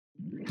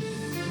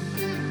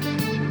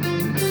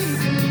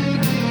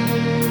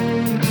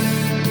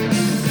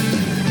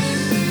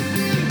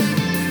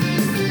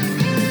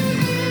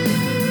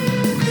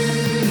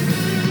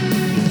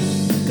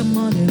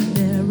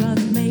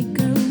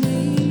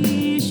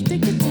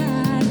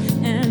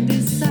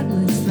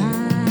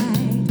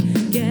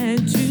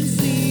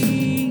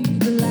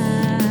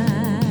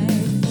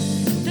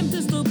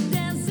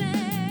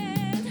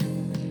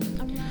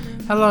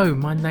Hello,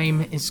 my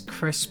name is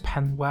Chris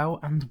Penwell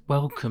and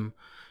welcome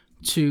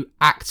to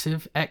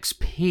Active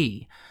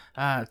XP.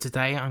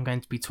 Today I'm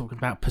going to be talking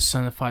about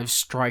Persona 5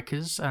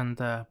 Strikers, and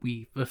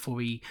before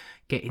we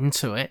get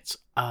into it,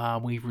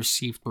 we've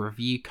received a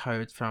review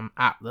code from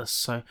Atlas,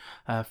 so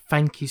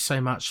thank you so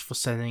much for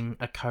sending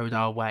a code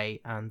our way,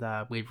 and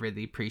we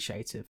really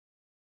appreciate it.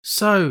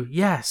 So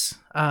yes,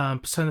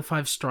 Persona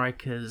 5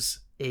 Strikers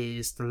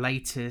is the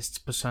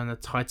latest Persona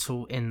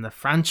title in the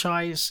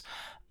franchise.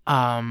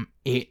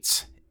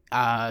 It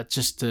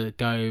just to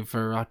go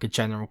over like a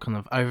general kind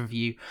of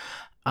overview,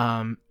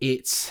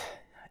 it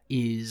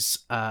is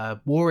a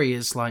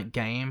Warriors-like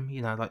game,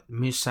 like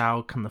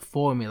Musou kind of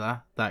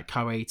formula that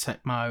Koei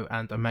Tecmo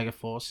and Omega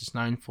Force is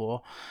known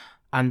for,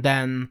 and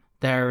then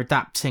they're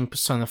adapting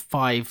Persona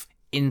 5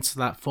 into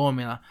that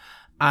formula,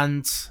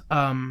 and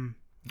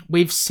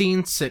we've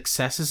seen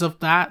successes of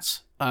that,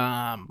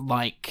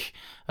 like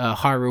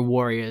Hyrule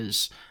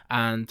Warriors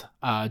and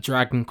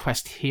Dragon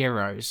Quest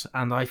Heroes,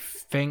 and I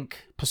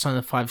think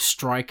Persona 5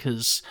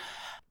 Strikers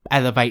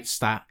elevates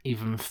that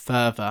even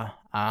further,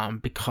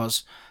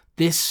 because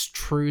this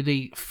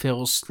truly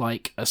feels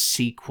like a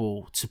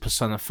sequel to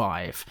Persona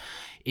 5.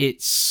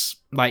 It's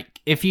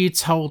like, if you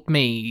told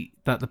me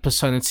that the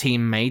Persona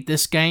team made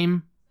this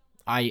game,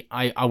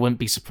 I wouldn't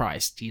be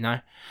surprised,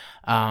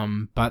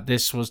 but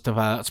this was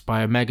developed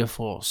by Omega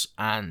Force,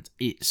 and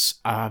it's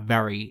a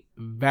very,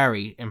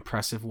 very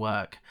impressive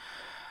work.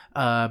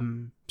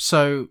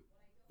 So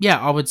yeah,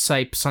 I would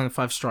say Persona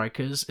 5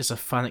 Strikers is a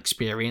fun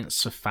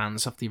experience for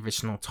fans of the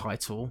original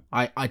title.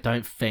 I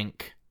don't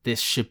think this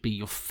should be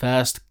your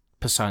first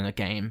Persona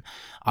game.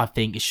 I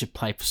think you should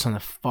play Persona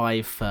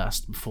 5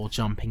 first before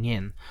jumping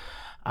in.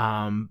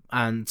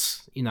 And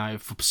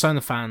for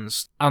Persona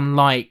fans,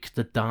 unlike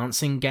the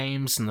dancing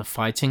games and the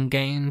fighting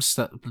games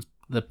that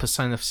the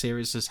Persona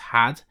series has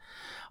had,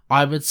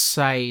 I would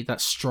say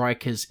that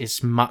Strikers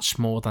is much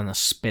more than a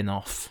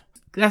spin-off.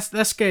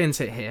 Let's get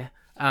into it here.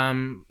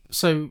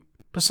 So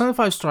Persona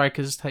 5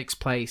 Strikers takes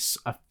place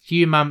a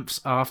few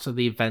months after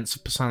the events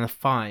of Persona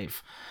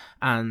 5,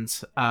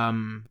 and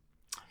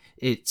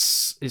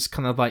it's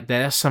kind of like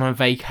their summer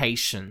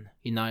vacation.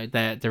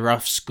 They're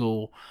off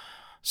school.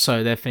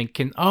 So they're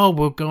thinking, oh,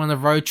 we'll go on a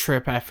road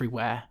trip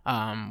everywhere.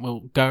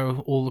 We'll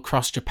go all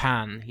across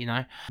Japan,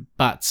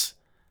 But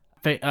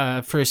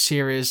through a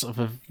series of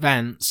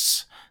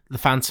events, the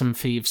Phantom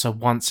Thieves are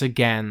once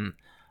again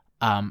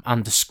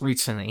under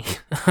scrutiny,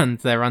 and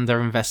they're under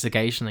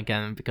investigation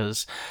again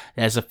because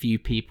there's a few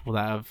people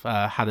that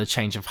have had a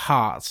change of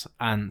heart,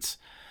 and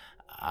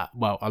a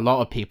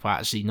lot of people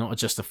actually, not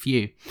just a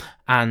few.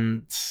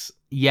 And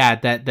yeah,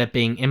 they're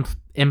being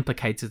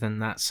implicated in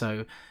that.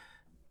 So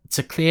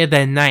to clear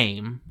their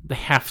name, they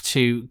have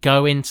to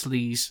go into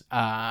these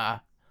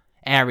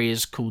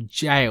areas called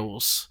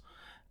jails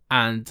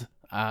and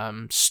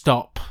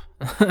stop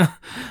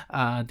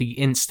the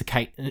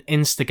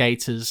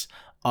instigators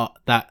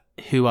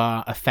who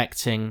are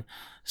affecting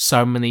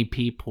so many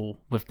people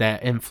with their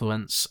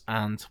influence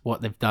and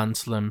what they've done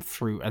to them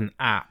through an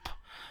app.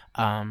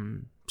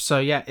 So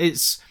yeah,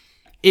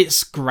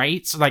 it's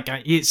great. Like,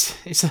 it's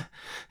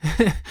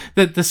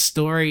the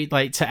story,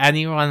 like, to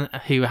anyone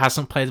who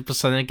hasn't played a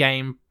Persona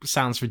game,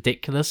 sounds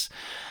ridiculous,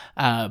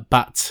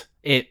 but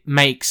it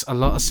makes a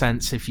lot of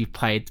sense if you've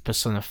played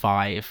Persona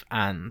 5,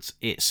 and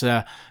it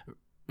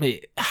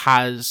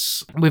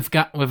has,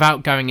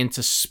 without going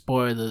into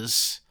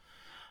spoilers,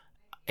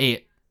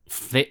 it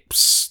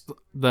flips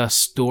the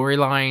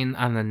storyline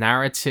and the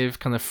narrative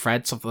kind of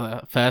threads of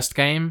the first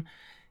game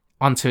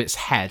onto its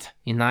head,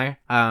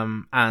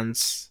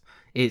 and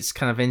it's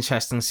kind of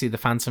interesting to see the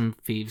Phantom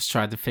Thieves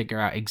try to figure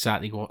out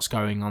exactly what's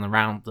going on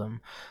around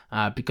them,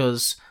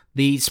 because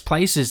these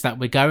places that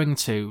we're going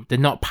to, they're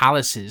not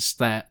palaces.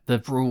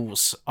 The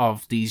rules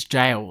of these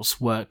jails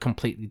work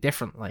completely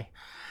differently.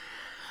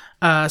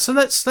 So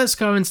let's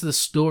go into the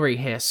story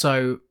here.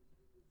 So,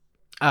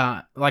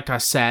 like I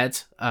said,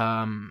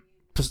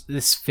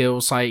 this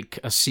feels like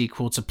a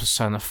sequel to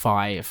Persona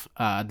 5.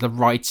 The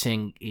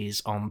writing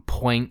is on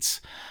point.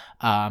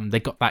 They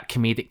got that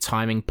comedic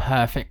timing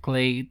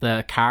perfectly.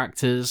 The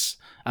characters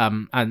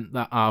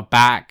are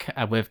back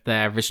with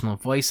their original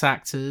voice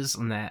actors,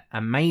 and they're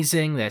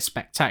amazing. They're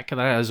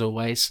spectacular as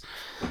always.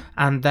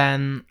 And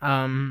then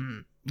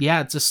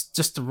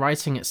just the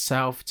writing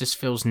itself just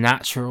feels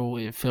natural.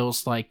 It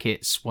feels like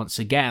it's once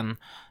again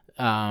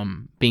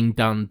being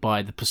done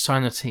by the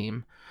Persona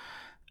team,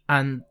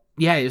 and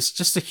yeah, it's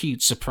just a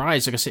huge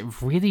surprise because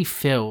it really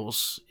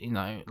feels,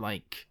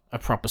 like a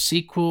proper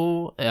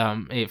sequel.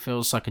 It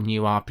feels like a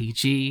new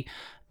RPG,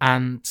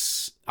 and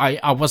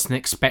I wasn't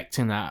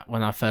expecting that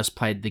when I first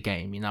played the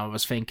game. I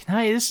was thinking,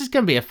 hey, this is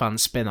going to be a fun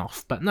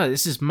spin-off, but no,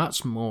 this is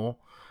much more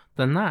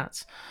than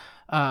that.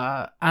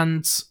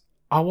 And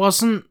I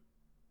wasn't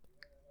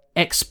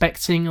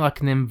expecting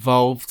like an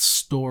involved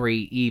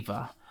story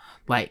either.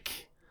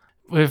 Like,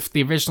 with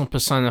the original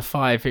Persona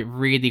 5, it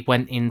really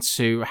went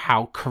into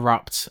how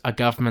corrupt a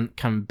government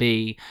can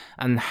be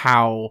and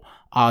how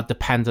our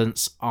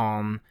dependence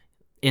on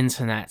the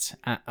internet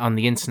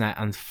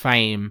and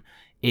fame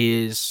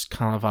is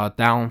kind of our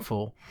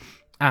downfall.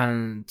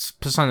 And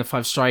Persona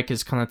 5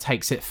 Strikers kind of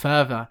takes it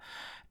further,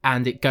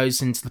 and it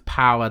goes into the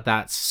power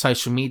that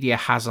social media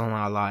has on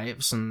our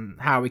lives and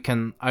how we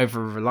can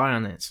over rely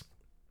on it.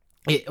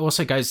 It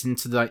also goes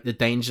into like the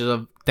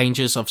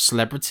dangers of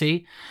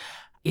celebrity.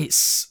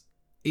 It's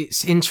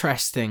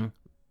interesting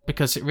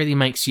because it really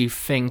makes you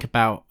think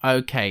about,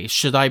 okay,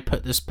 should I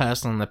put this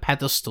person on a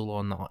pedestal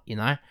or not, you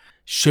know?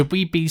 Should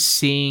we be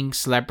seeing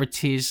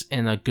celebrities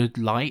in a good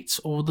light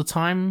all the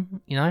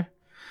time, you know?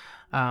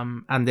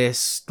 And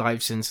this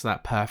dives into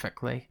that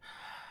perfectly.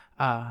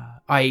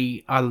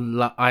 I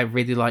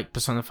really like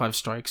Persona 5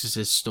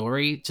 Strikers'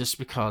 story just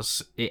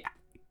because it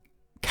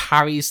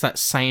carries that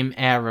same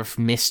air of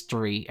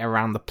mystery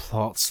around the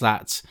plots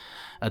that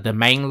the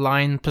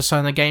mainline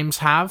Persona games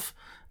have,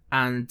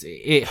 and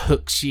it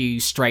hooks you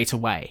straight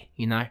away,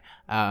 you know?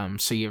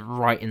 So you're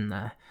right in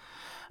there.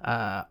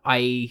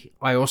 I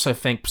also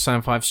think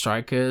Persona 5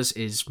 Strikers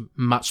is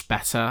much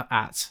better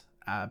at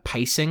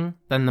pacing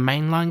than the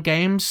mainline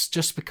games,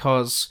 just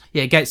because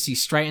it gets you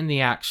straight in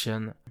the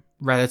action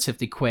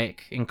relatively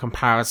quick in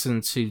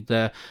comparison to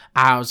the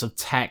hours of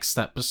text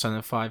that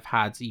Persona 5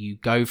 had you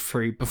go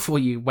through before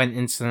you went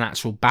into an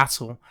actual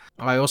battle.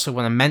 I also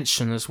want to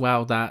mention as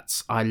well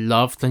that I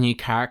love the new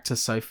character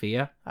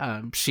Sophia.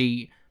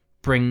 She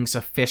brings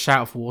a fish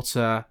out of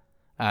water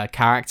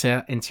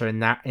character into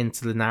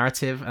the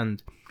narrative,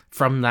 and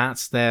from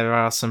that there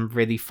are some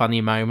really funny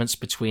moments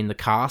between the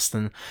cast,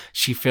 and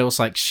she feels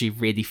like she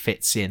really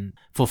fits in.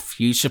 For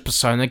future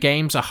Persona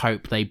games, I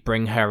hope they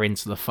bring her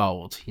into the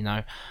fold, you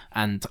know?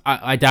 And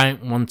I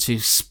don't want to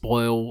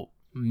spoil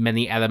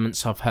many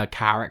elements of her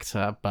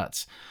character,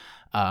 but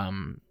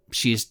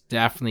she's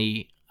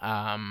definitely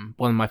one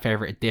of my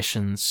favorite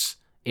additions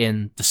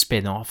in the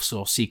spin-offs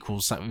or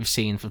sequels that we've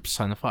seen for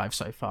Persona 5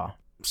 so far.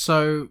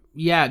 So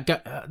yeah,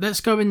 let's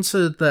go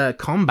into the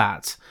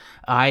combat.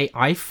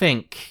 I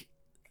think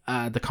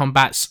the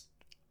combat's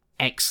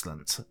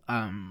excellent.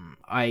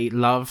 I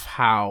love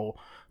how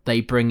they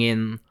bring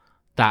in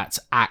that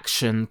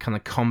action kind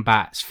of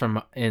combat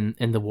from in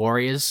the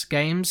Warriors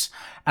games,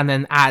 and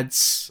then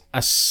adds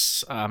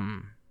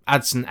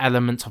an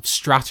element of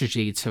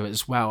strategy to it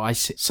as well. I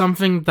see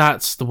something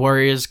that the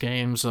Warriors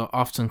games are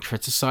often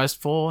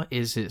criticized for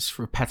is its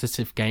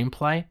repetitive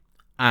gameplay.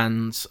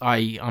 And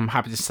I'm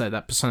happy to say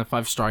that Persona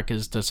 5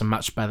 Strikers does a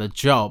much better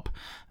job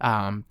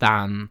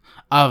than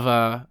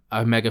other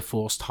Omega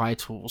Force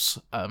titles.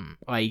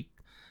 I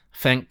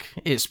think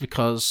it's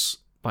because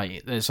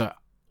there's an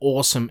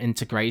awesome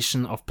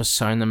integration of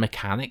Persona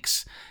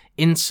mechanics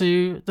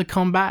into the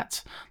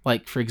combat.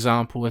 Like, for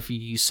example, if you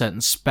use certain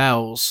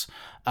spells,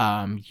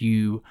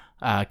 you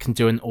can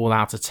do an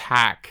all-out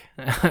attack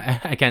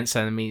against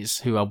enemies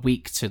who are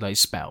weak to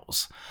those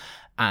spells.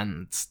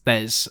 And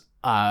there's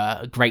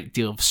a great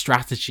deal of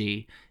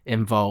strategy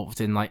involved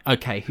in, like,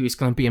 okay, who's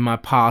going to be in my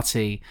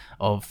party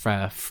of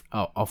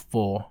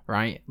 4,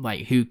 right?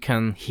 Like, who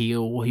can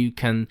heal, who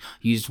can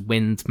use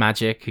wind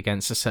magic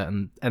against a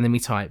certain enemy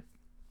type.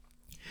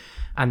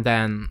 And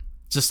then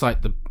just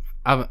like the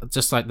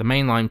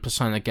mainline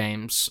Persona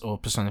games or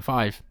Persona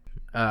 5,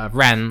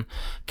 Ren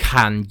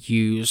can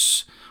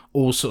use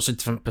all sorts of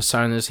different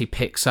personas he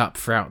picks up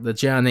throughout the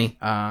journey.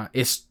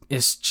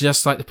 It's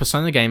just like the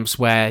Persona games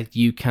where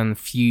you can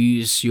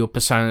fuse your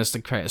personas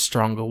to create a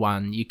stronger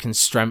one. You can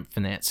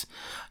strengthen it,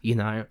 you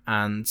know,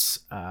 and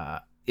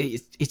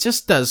it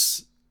just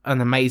does an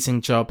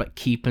amazing job at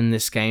keeping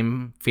this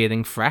game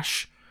feeling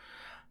fresh.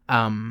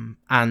 And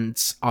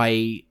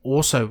I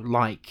also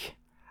like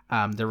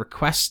the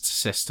request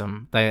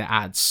system they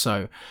add.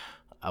 So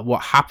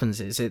what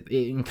happens is it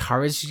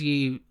encourages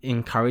you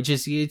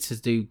to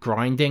do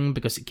grinding,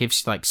 because it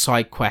gives you like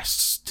side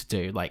quests to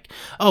do, like,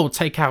 oh,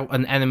 take out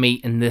an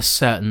enemy in this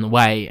certain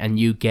way and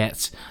you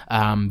get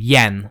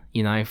yen,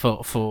 you know,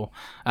 for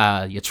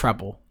your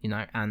trouble, you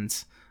know. And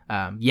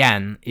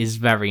yen is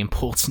very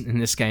important in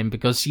this game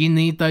because you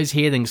need those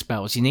healing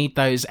spells, you need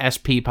those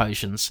SP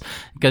potions,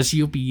 because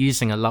you'll be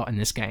using a lot in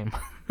this game.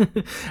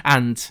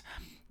 And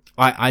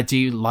I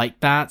do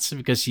like that,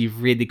 because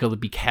you've really got to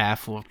be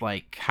careful of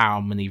like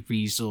how many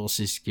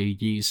resources you're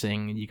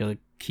using, and you got to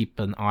keep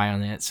an eye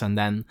on it. And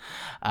then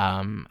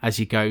as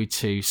you go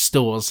to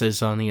stores,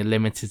 there's only a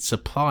limited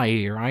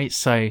supply, right?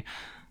 So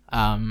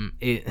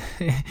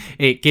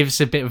it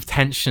gives a bit of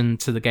tension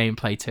to the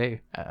gameplay too.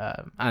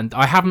 And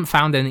I haven't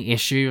found any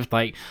issue of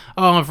like,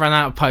 oh, I've run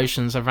out of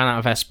potions, I've run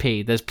out of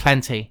SP. There's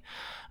plenty,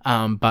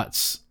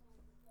 but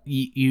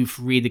you've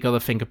really got to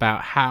think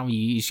about how you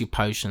use your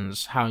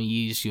potions, how you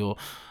use your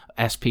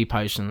SP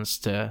potions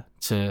to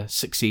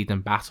succeed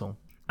in battle.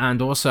 And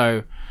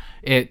also,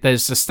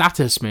 there's the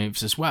status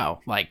moves as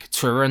well, like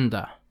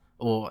Turunda,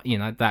 or, you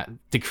know, that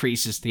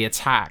decreases the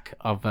attack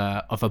of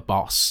a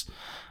boss,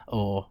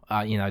 or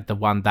you know, the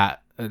one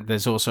that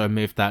there's also a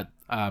move that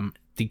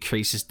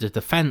decreases the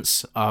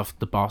defense of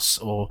the boss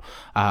or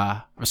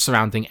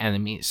surrounding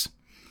enemies.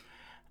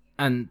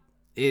 And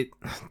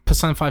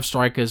Persona 5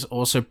 Strikers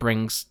also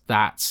brings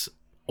that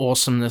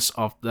awesomeness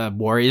of the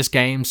Warriors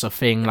games of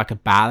feeling like a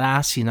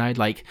badass, you know,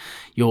 like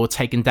you're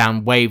taking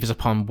down waves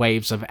upon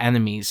waves of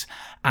enemies.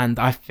 And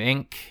I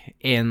think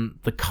in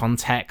the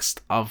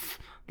context of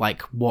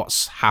like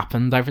what's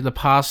happened over the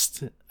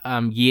past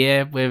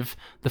year with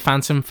the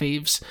Phantom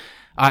Thieves,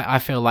 I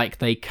feel like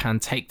they can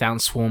take down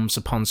swarms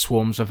upon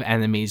swarms of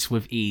enemies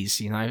with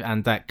ease, you know,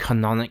 and that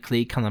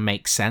canonically kind of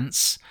makes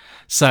sense.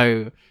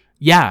 So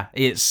yeah,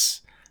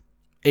 it's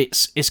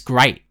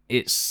great.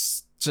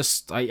 It's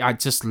just I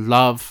just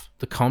love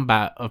the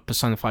combat of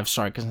Persona 5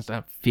 Strikers.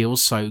 That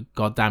feels so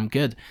goddamn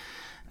good.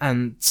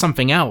 And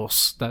something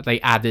else that they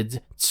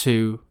added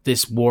to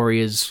this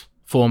Warriors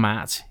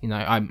format, you know,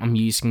 I'm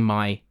using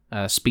my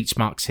speech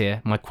marks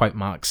here, my quote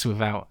marks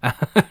without,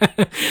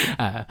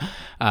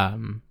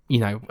 you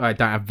know, I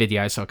don't have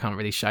video, so I can't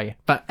really show you.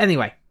 But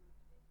anyway,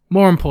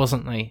 more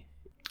importantly,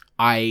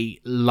 I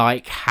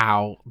like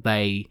how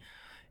they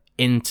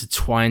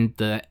intertwined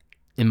the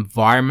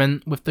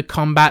environment with the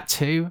combat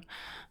too.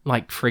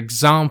 Like, for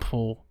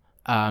example,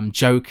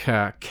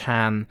 Joker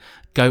can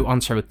go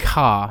onto a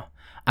car,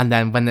 and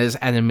then when there's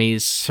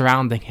enemies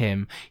surrounding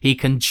him, he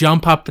can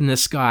jump up in the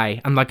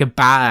sky, and like a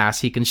badass,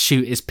 he can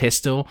shoot his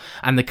pistol,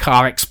 and the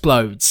car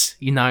explodes,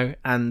 you know?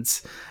 And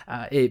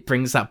it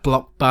brings that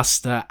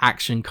blockbuster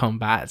action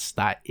combat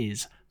that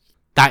is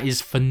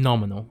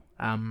phenomenal.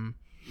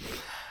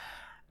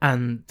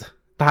 And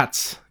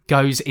that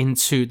goes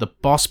into the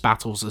boss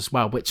battles as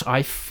well, which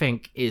I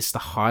think is the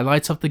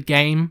highlight of the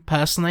game,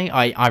 personally.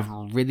 I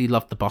really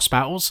love the boss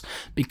battles,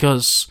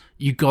 because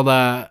you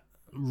gotta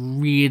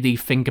really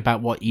think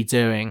about what you're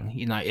doing.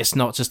 You know, it's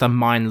not just a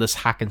mindless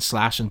hack and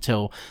slash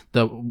until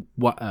the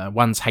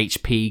one's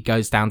HP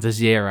goes down to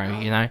 0,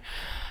 you know.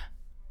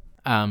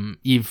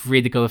 You've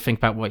really got to think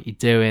about what you're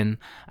doing,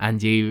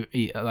 and you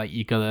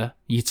gotta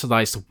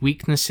utilize the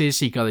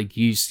weaknesses, you gotta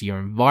use your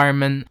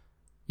environment,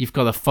 you've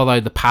got to follow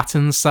the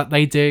patterns that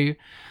they do,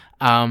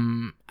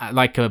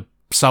 like a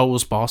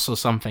Souls boss or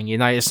something, you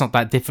know. It's not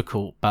that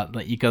difficult, but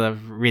like, you gotta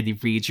really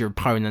read your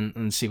opponent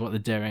and see what they're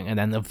doing, and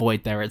then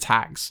avoid their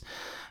attacks.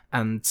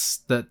 And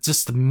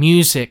the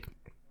music.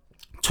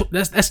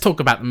 Let's talk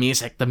about the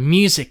music. The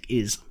music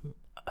is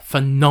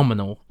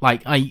phenomenal.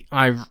 Like,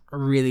 I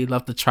really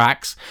love the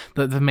tracks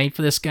that they've made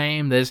for this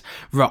game. There's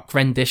rock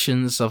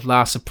renditions of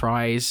Last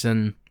Surprise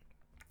and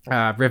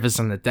Rivers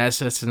in the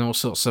Desert and all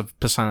sorts of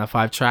Persona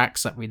 5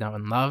 tracks that we know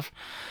and love.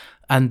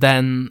 And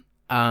then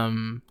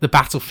the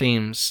battle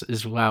themes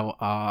as well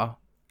are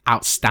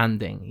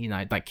outstanding. You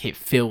know, like, it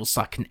feels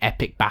like an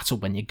epic battle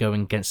when you're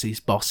going against these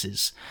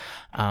bosses,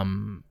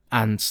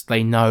 and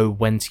they know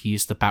when to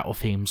use the battle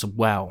themes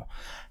well.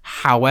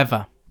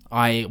 However,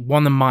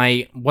 one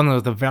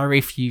of the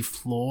very few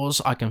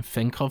flaws I can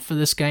think of for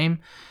this game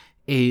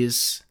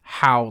is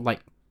how,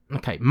 like,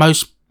 okay,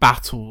 most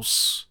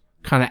battles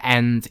kind of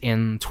end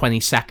in 20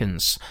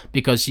 seconds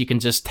because you can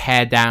just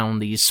tear down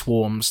these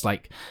swarms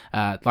like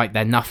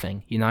they're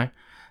nothing, you know.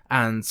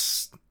 And,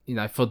 you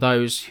know, for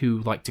those who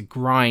like to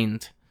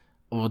grind,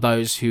 or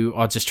those who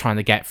are just trying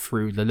to get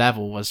through the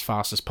level as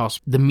fast as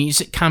possible, the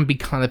music can be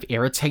kind of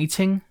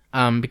irritating,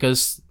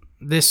 because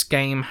this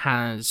game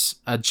has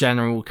a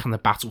general kind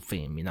of battle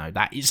theme, you know,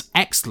 that is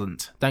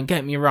excellent. Don't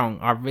get me wrong,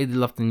 I really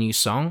love the new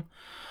song,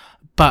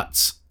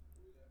 but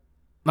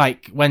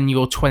like, when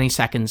you're 20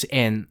 seconds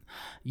in,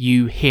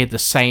 you hear the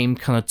same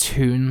kind of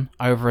tune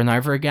over and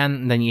over again,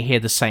 and then you hear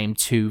the same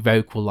 2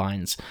 vocal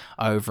lines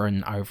over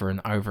and over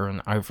and over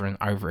and over and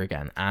over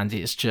again, and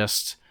it's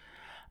just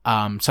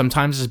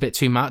sometimes it's a bit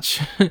too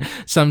much.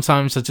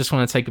 Sometimes I just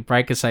want to take a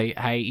break and say,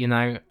 hey, you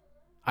know,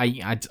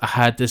 I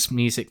heard this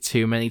music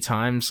too many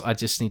times, I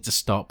just need to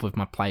stop with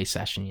my play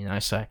session, you know.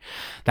 So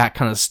that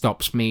kind of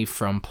stops me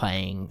from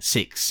playing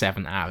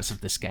 6-7 hours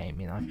of this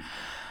game, you know.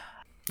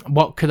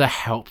 What could have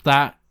helped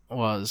that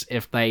was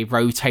if they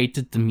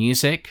rotated the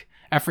music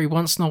every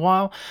once in a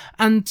while.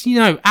 And, you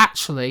know,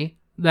 actually,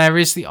 there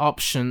is the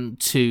option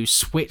to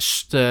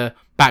switch the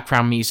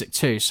background music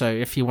too. So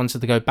if you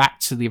wanted to go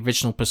back to the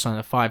original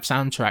Persona 5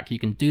 soundtrack, you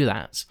can do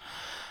that.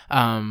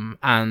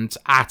 And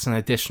at an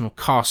additional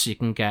cost, you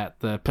can get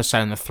the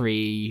Persona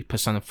 3,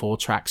 Persona 4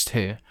 tracks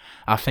too.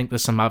 I think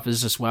there's some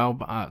others as well,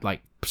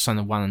 like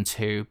Persona 1 and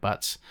 2,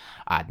 but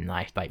I don't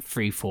know, like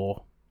 3,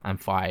 4, and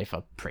 5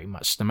 are pretty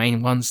much the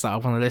main ones that I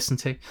want to listen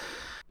to.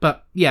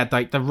 But yeah,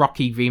 like the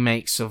Rocky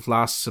remakes of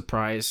Last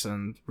Surprise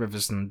and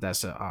Rivers in the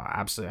Desert are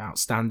absolutely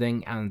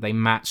outstanding, and they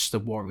match the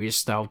Warriors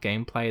style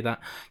gameplay that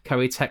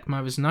Koei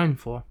Tecmo is known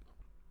for.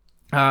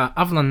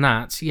 Other than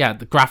that, yeah,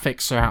 the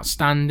graphics are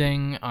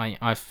outstanding.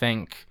 I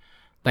think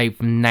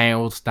they've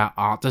nailed that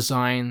art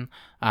design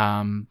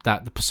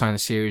that the Persona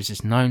series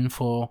is known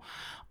for.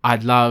 I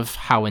love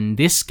how in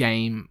this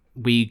game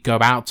we go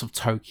out of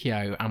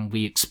Tokyo and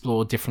we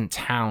explore different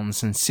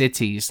towns and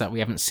cities that we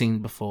haven't seen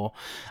before.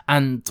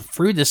 And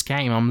through this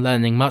game, I'm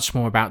learning much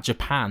more about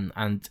Japan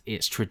and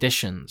its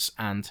traditions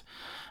and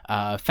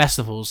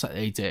festivals that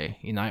they do,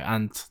 you know,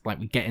 and like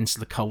we get into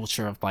the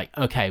culture of like,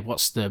 okay,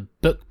 what's the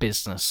book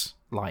business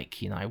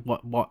like, you know,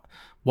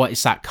 what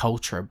is that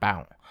culture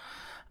about?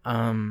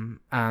 And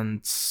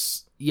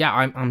yeah,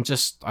 I'm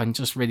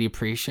just really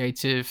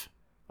appreciative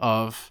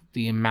of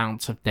the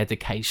amount of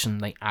dedication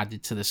they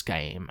added to this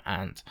game.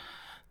 And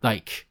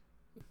like,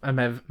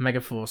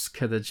 Megaforce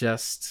could have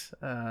just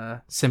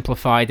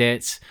simplified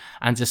it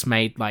and just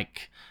made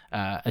like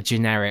a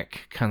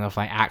generic kind of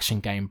like action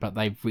game, but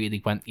they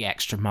really went the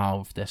extra mile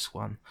with this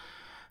one.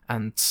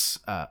 And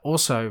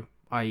also,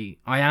 I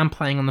am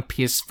playing on the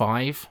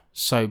PS5,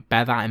 so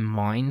bear that in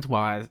mind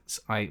while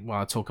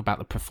I talk about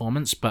the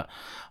performance. But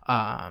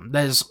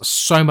there's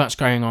so much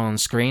going on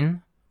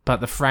screen,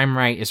 but the frame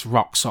rate is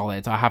rock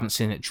solid. I haven't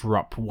seen it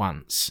drop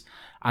once,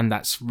 and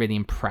that's really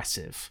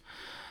impressive.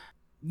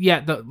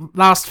 Yeah, the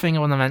last thing I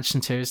want to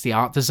mention too is the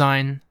art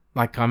design.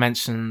 Like I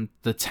mentioned,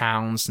 the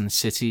towns and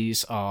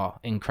cities are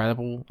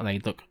incredible, and they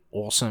look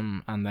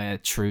awesome, and they're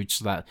true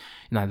to that,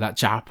 that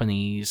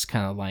Japanese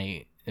kind of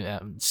like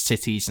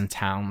cities and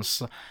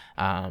towns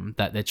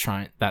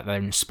that they're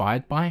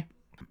inspired by.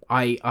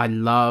 I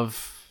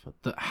love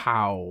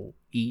how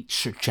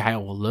each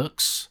jail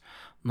looks.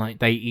 Like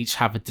they each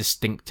have a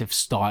distinctive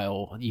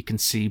style. You can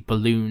see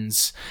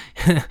balloons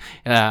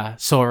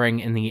soaring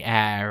in the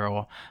air,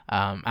 or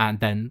and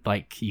then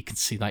like you can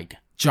see like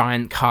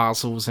giant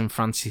castles in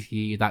front of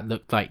you that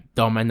look like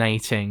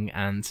dominating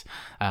and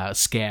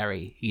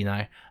scary,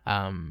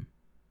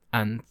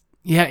 and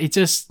yeah,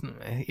 the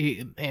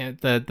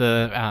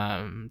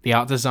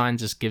art design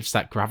just gives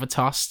that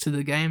gravitas to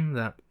the game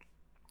that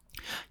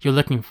you're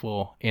looking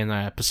for in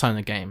a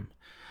Persona game.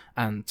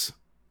 And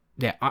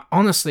yeah,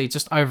 honestly,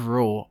 just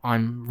overall,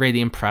 I'm really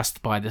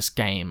impressed by this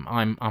game.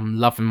 I'm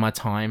loving my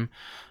time.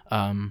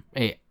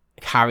 It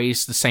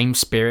carries the same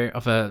spirit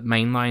of a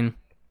mainline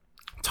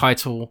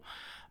title,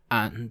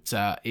 and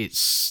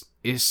it's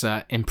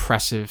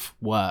impressive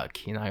work.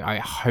 I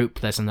hope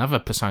there's another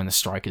Persona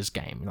Strikers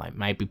game, like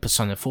maybe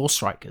Persona 4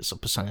 Strikers or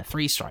Persona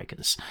 3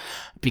 Strikers,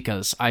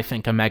 because I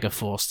think Omega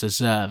Force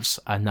deserves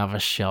another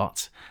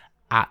shot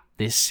at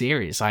this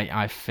series.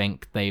 I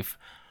think they've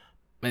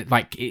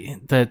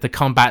the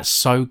combat's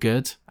so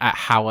good at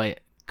how it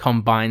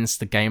combines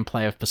the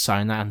gameplay of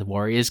Persona and the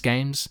Warriors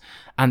games,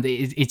 and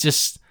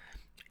it's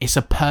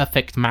a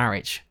perfect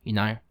marriage,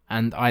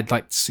 and I'd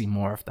like to see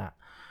more of that.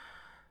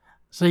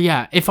 So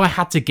yeah, if I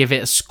had to give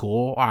it a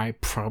score, I'd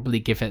probably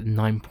give it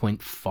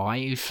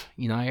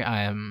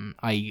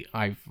 9.5.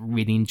 I've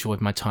really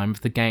enjoyed my time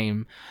with the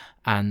game,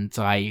 and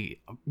I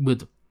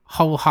would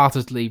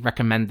wholeheartedly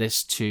recommend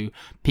this to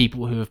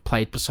people who have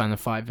played Persona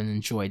 5 and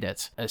enjoyed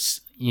it,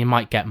 as you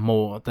might get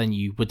more than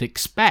you would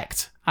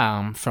expect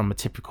from a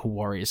typical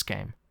Warriors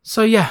game.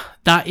 So yeah,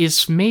 that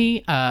is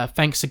me.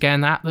 Thanks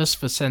again, Atlus,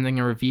 for sending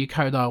a review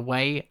code our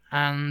way,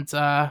 and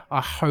I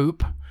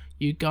hope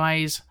you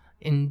guys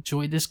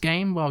enjoy this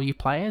game while you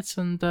play it,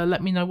 and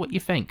let me know what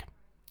you think.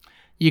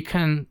 You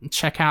can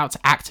check out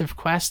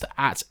ActiveQuest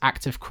at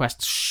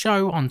ActiveQuest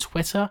Show on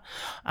Twitter,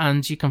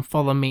 and you can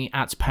follow me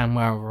at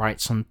Penwell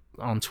Writes on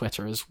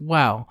Twitter as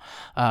well.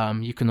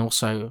 You can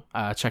also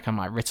check out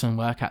my written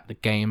work at The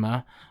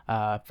Gamer,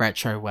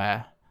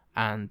 Retroware,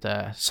 and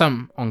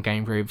some on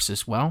Game Grooves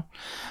as well.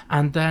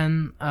 And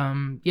then,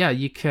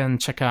 you can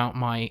check out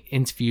my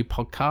interview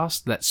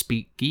podcast, Let's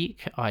Speak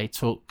Geek. I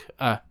talk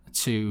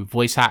to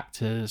voice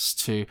actors,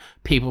 to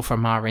people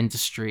from our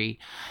industry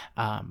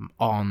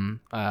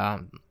on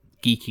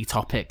geeky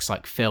topics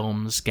like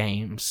films,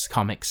 games,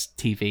 comics,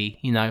 TV,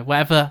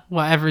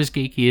 whatever is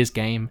geeky is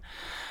game.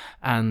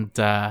 And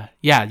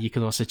you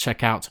can also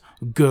check out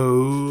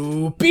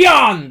Go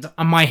Beyond,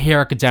 a My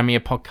Hero Academia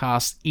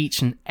podcast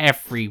each and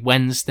every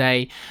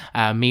Wednesday.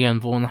 Me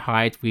and Vaughn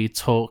Hyde, we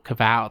talk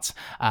about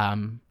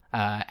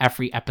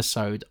every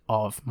episode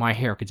of My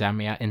Hero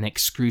Academia in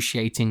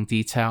excruciating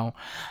detail.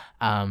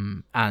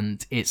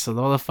 And it's a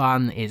lot of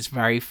fun, it's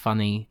very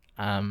funny,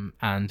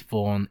 and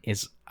Vaughn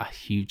is a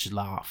huge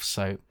laugh,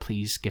 so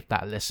please give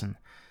that a listen.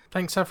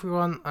 Thanks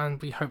everyone,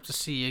 and we hope to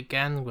see you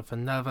again with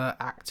another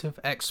Active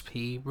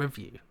XP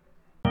review.